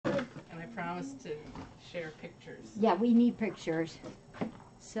promised to share pictures. Yeah, we need pictures.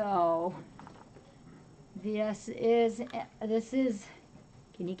 So this is,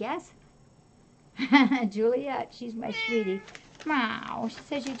 can you guess? Juliet, she's my sweetie. Wow, she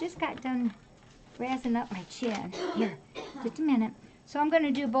says you just got done razzing up my chin. Here, just a minute. So I'm going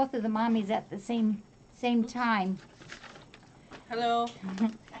to do both of the mommies at the same time. Hello.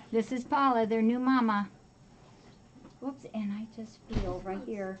 This is Paula, their new mama. Oops, and I just feel right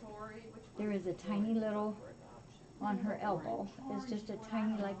here, there is a tiny little, on her elbow, it's just a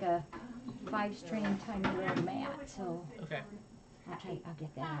tiny, like a 5-string tiny little mat. So Okay. I'll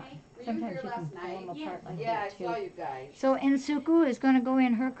get that out. Sometimes you can pull them apart like Yeah, that too. I saw you guys. So Nsuku is going to go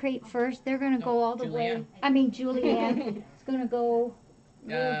in her crate first. They're going to go all the way. Julianne is going to go.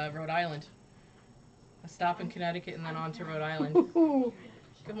 Rhode Island. A stop in Connecticut and then on to Rhode Island.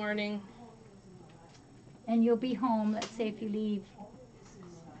 Good morning. And you'll be home, let's say if you leave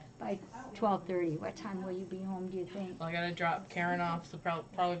by 12:30. What time will you be home, do you think? Well, I got to drop Karen off, so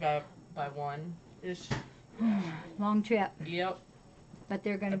probably by 1-ish. Long trip. Yep. But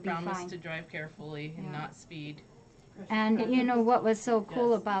they're going to be fine. I promise to drive carefully and not speed. And you know what was so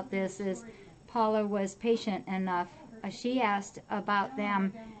cool about this is Paula was patient enough. She asked about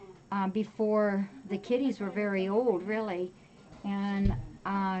them before the kitties were very old, really. And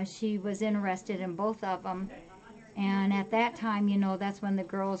she was interested in both of them. And at that time, you know, that's when the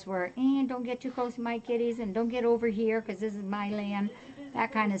girls were, don't get too close to my kitties and don't get over here because this is my land,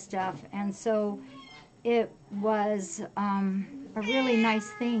 that kind of stuff. And so it was a really nice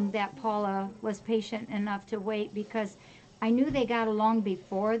thing that Paula was patient enough to wait, because I knew they got along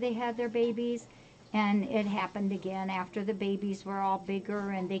before they had their babies, and it happened again after the babies were all bigger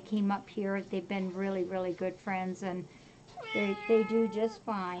and they came up here. They've been really, really good friends, and they do just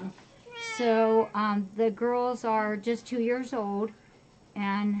fine. So the girls are just 2 years old,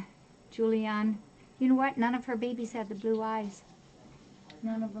 and Julianne, you know what? None of her babies had the blue eyes.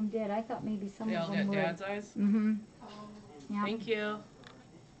 None of them did. I thought maybe some of them would. They all got dad's eyes? Mm-hmm. Yeah. Thank you.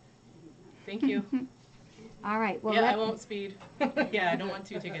 Thank you. All right. Well, yeah, I won't speed. Yeah, I don't want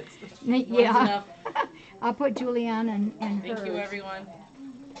 2 tickets. Yeah. Enough. I'll put Julianne and Thank hers. you, everyone.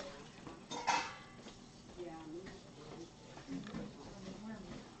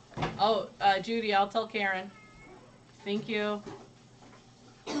 Oh, Judy, I'll tell Karen. Thank you.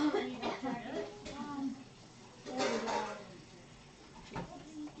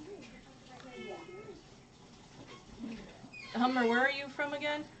 Hummer, where are you from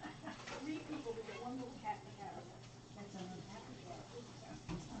again?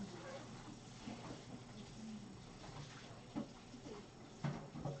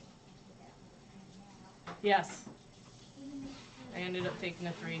 Yes. I ended up taking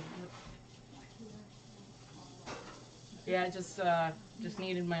a 3. Yeah, just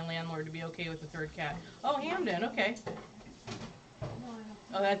needed my landlord to be okay with the 3rd cat. Oh, Hamden, okay.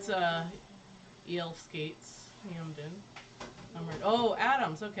 Oh, that's Eel Skates, Hamden. Oh,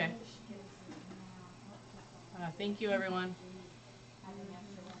 Adams, okay. Thank you, everyone.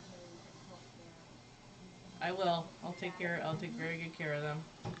 I will. I'll take very good care of them,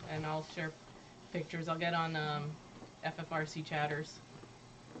 and I'll share pictures. I'll get on FFRC chatters.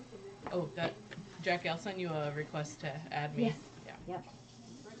 Oh, Jackie, I'll send you a request to add me. Yes. Yeah. Yep.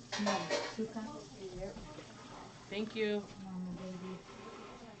 No, Suka, here. Thank you. Mama,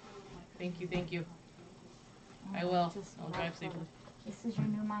 baby. Thank you. I will. I'll drive safely. This is your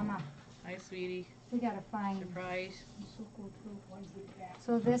new mama. Hi, sweetie. We gotta find Surprise. Nsuku too.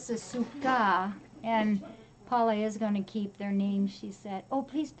 So this is Suka, and Paula is gonna keep their names. She said, "Oh,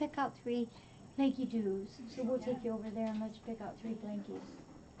 please pick out 3 blankie doos." So we'll take you over there and let you pick out 3 blankies.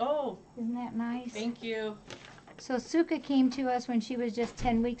 Oh. Isn't that nice? Thank you. So Suka came to us when she was just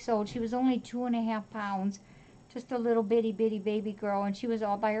 10 weeks old. She was only 2.5 pounds, just a little bitty baby girl, and she was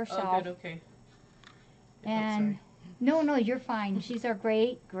all by herself. Oh, good. Okay. And no, you're fine. She's our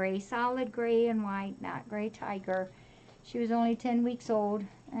gray, solid gray and white, not gray tiger. She was only 10 weeks old,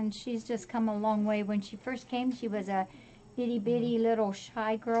 and she's just come a long way. When she first came, she was a itty bitty little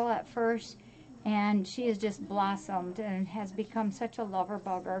shy girl at first, and she has just blossomed and has become such a lover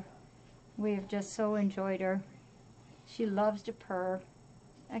bugger. We have just so enjoyed her. She loves to purr.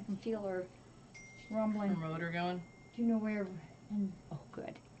 I can feel her rumbling. The motor going? Do you know where? Oh,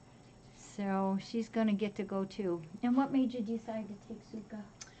 good. So she's going to get to go too. And what made you decide to take Suka?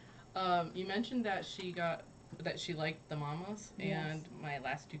 You mentioned that she liked the mamas, Yes. and my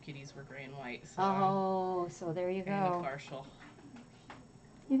last 2 kitties were gray and white. So Oh, so there you kind of go. partial.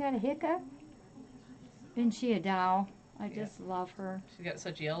 You got a hiccup? Isn't she a doll? I just love her. She's got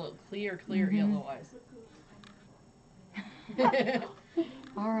such clear yellow eyes.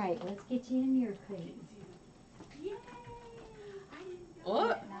 All right, let's get you in your crate.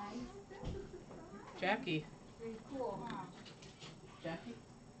 What? Nice. Jackie. Pretty cool, huh? Jackie?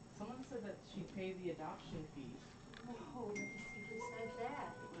 Someone said that she paid the adoption fees. Oh, let me see who said that.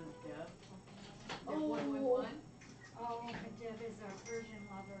 It was Deb. Oh, oh, Deb is our Persian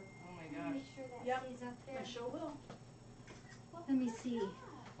lover. Oh my Can you gosh. make sure that Yep. stays up there? I sure will. Let me see.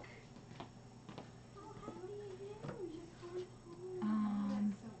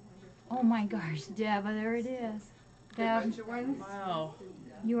 Oh my gosh, Deb, there it is. Deb, Wow.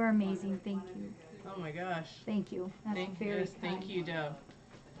 you are amazing. Thank you. Oh my gosh. Thank you. That's very Yes, thank kind. you, Deb.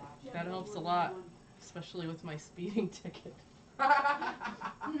 That helps a lot, especially with my speeding ticket. I'm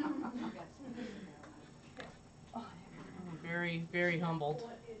very, very humbled.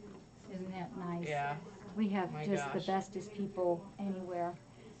 Isn't that nice? Yeah. We have My just gosh. the bestest people anywhere.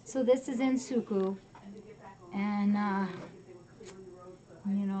 So this is Nsuku, and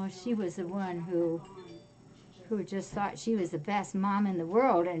you know, she was the one who just thought she was the best mom in the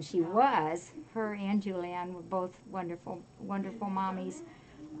world, and she was. Her and Julianne were both wonderful, wonderful mommies.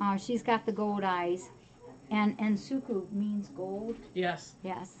 She's got the gold eyes, and Nsuku means gold. Yes.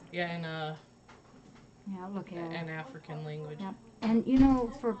 Yes. Yeah, in Yeah, look at her. an African language. Yep. And you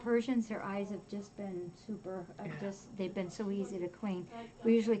know, for Persians, their eyes have just been super. Yeah. They've been so easy to clean.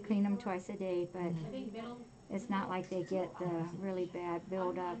 We usually clean them twice a day, but Mm-hmm. it's not like they get the really bad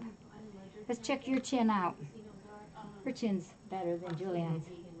buildup. Let's check your chin out. Her chin's better than Julianne's.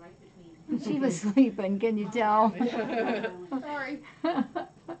 She was sleeping, can you tell? Sorry.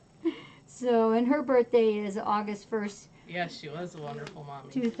 So, and her birthday is August 1st, Yes, she was a wonderful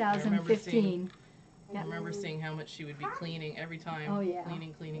mommy. 2015. I remember seeing how much she would be cleaning every time. Oh, yeah.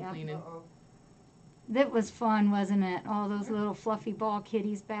 Cleaning, cleaning, Yep. cleaning. That was fun, wasn't it? All those little fluffy ball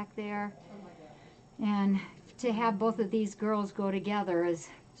kitties back there. And to have both of these girls go together is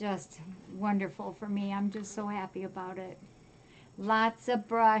just wonderful for me. I'm just so happy about it. Lots of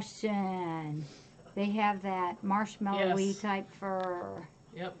brushing. They have that marshmallowy Yes. type fur.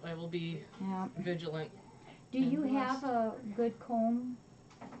 Yep, I will be Yeah. vigilant. Do you have a good comb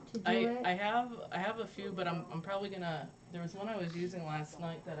to do it? I have a few, but I'm probably gonna. There was one I was using last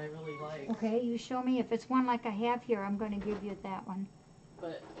night that I really liked. Okay, you show me. If it's one like I have here, I'm going to give you that one.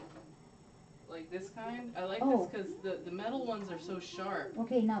 But like this kind, I like Oh. this because the metal ones are so sharp.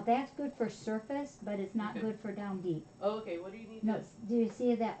 Okay, now that's good for surface, but it's not Okay. good for down deep. Oh, okay. What do you need? No, This? do you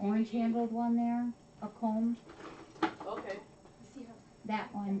see that orange handled one there? A comb? Okay.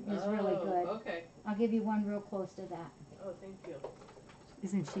 That one is really good. Okay. I'll give you one real close to that. Oh, thank you.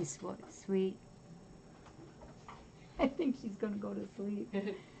 Isn't she sweet? I think she's going to go to sleep.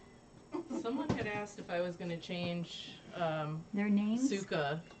 Someone had asked if I was going to change Their names?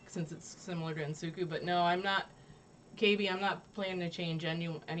 Suka since it's similar to Nsuku, but no, I'm not. KB, I'm not planning to change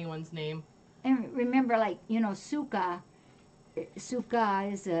anyone's name. And remember, like, you know, Suka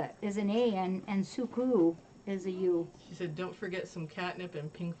is an A, and Suku is a U. She said, "Don't forget some catnip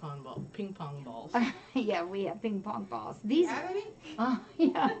and ping pong balls." Yeah, we have ping pong balls. These, Have any?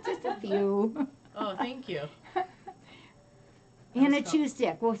 yeah, just a few. Oh, thank you. And I a was chew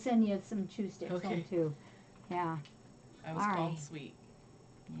stick. We'll send you some chew sticks Okay. home too. Yeah, I was All called right. sweet.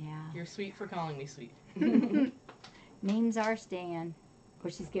 yeah. You're sweet for calling me sweet. Names are staying. Oh,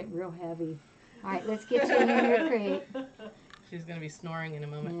 she's getting real heavy. All right, let's get you in your crate. She's gonna be snoring in a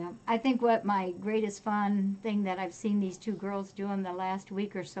moment. Yeah, I think what my greatest fun thing that I've seen these two girls do in the last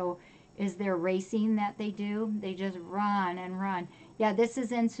week or so is their racing that they do. They just run and run. Yeah, this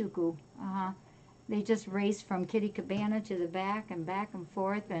is Nsuku. They just race from Kitty Cabana to the back and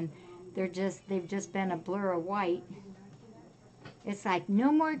forth, and they've just been a blur of white. It's like, no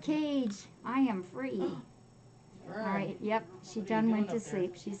more cage. I am free. All right, yep, she What are you done doing went to up there?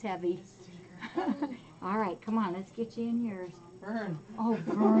 sleep. She's heavy. All right, come on, let's get you in yours. Vern. Oh,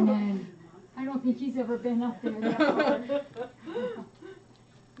 Vernon. I don't think he's ever been up there that far.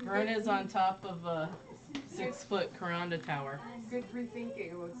 Vern is on top of a 6-foot Karanda tower, Good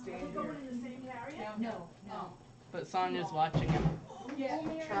rethinking about staying here. No. but Sonya's watching him.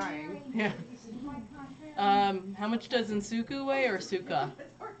 Trying. Yeah. How much does Nsuku weigh or Suka?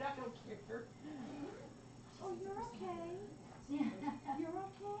 Oh, you're okay. You're okay.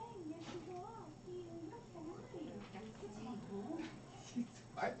 Yes, you are. You're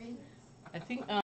fine. I mean, I think